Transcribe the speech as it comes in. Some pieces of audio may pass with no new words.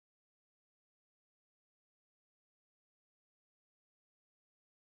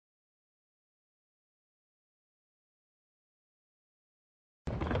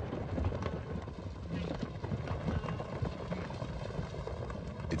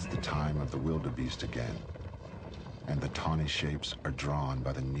It's the time of the wildebeest again, and the tawny shapes are drawn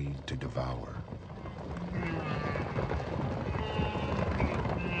by the need to devour.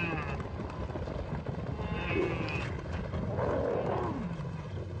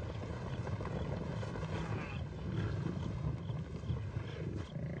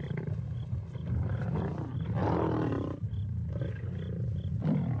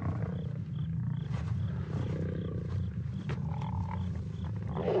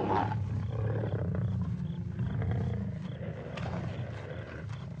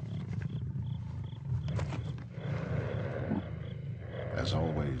 As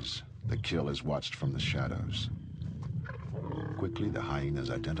always, the kill is watched from the shadows. Quickly, the hyenas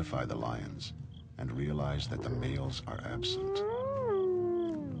identify the lions and realize that the males are absent.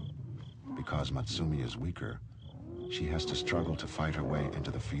 Because Matsumi is weaker, she has to struggle to fight her way into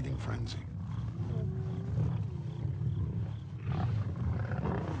the feeding frenzy.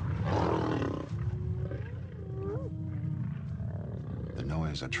 The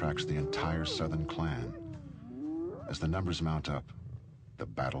noise attracts the entire southern clan. As the numbers mount up, the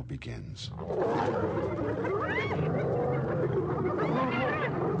battle begins.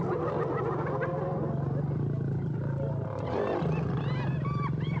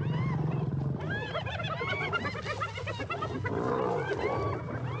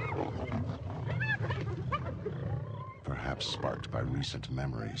 Perhaps sparked by recent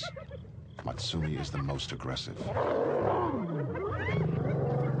memories, Matsumi is the most aggressive.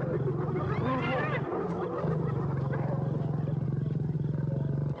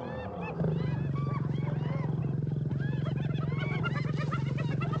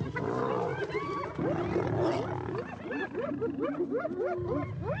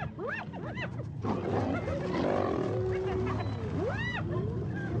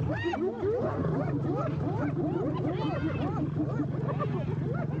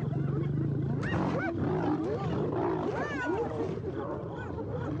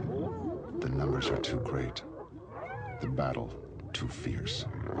 The numbers are too great, the battle too fierce.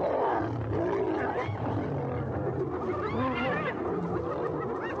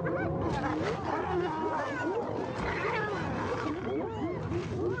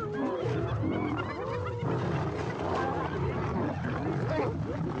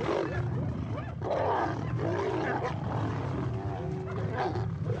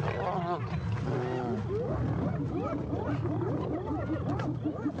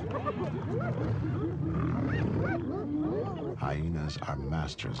 Hyenas are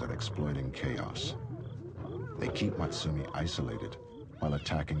masters at exploiting chaos. They keep Matsumi isolated while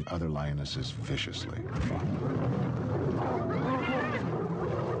attacking other lionesses viciously.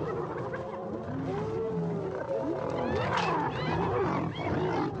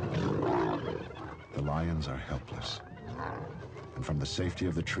 The lions are helpless, and from the safety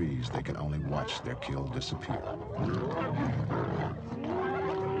of the trees, they can only watch their kill disappear.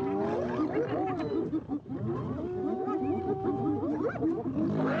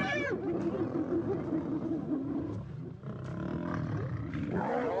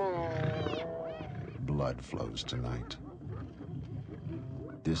 Blood flows tonight.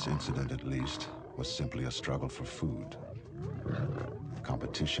 This incident, at least, was simply a struggle for food.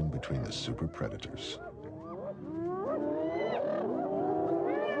 Competition between the super predators.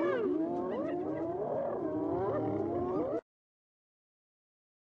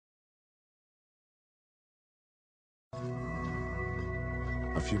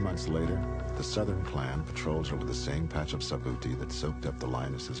 A few months later, the southern clan patrols over the same patch of sabuti that soaked up the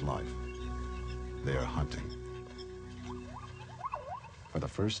lioness's life. They are hunting. For the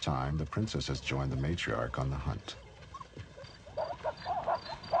first time, the princess has joined the matriarch on the hunt.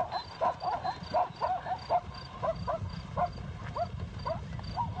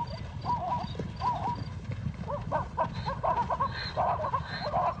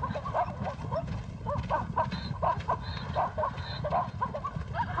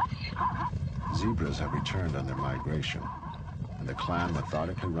 Zebras have returned on their migration, and the clan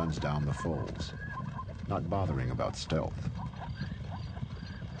methodically runs down the foals, not bothering about stealth.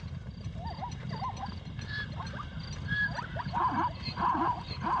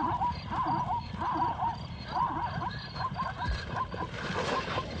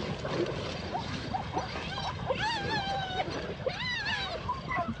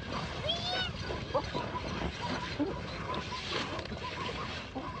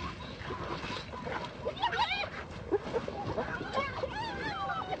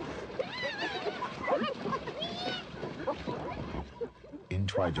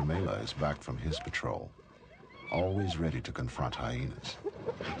 Jamela is back from his patrol, always ready to confront hyenas.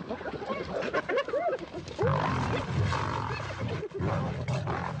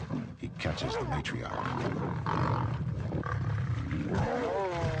 reaches the matriarch.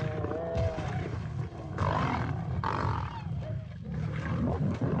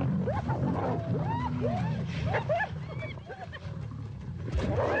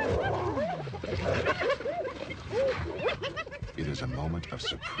 It is a moment of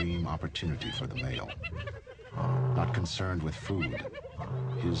supreme opportunity for the male. Not concerned with food,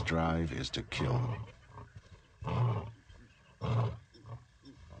 his drive is to kill.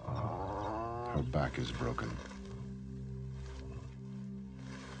 Her back is broken.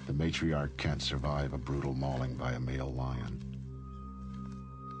 The matriarch can't survive a brutal mauling by a male lion.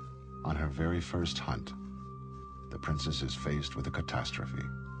 On her very first hunt, the princess is faced with a catastrophe.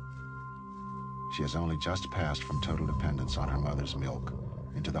 She has only just passed from total dependence on her mother's milk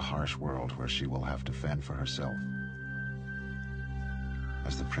into the harsh world where she will have to fend for herself.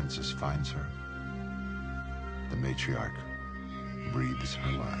 As the princess finds her, the matriarch breathes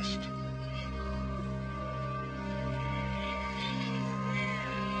her last.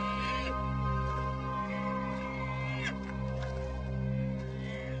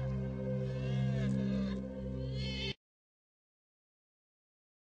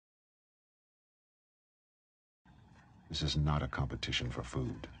 This is not a competition for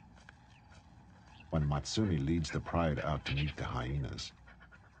food. When Matsumi leads the pride out to meet the hyenas,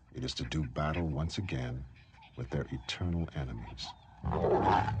 it is to do battle once again with their eternal enemies.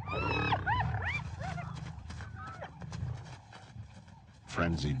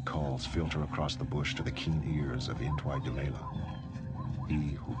 Frenzied calls filter across the bush to the keen ears of HYENAS,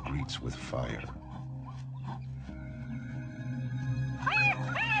 he who greets with fire.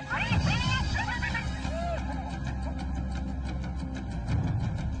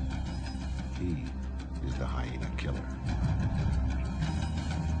 He is the hyena killer.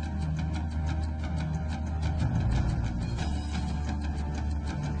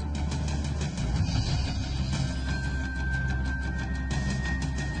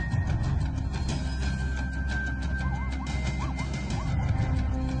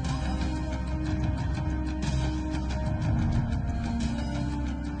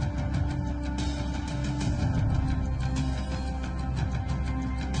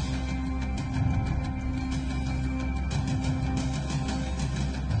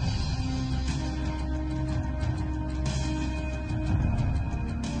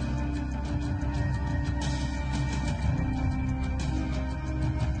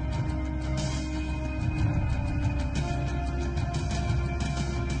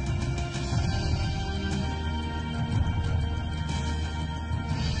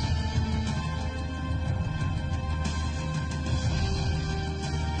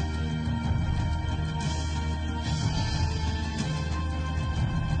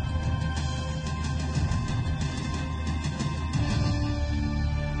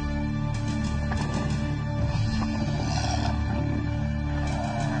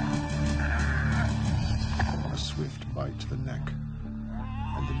 Bite to the neck,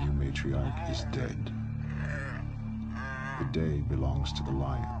 and the new matriarch is dead. The day belongs to the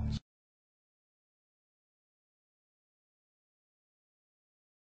lions.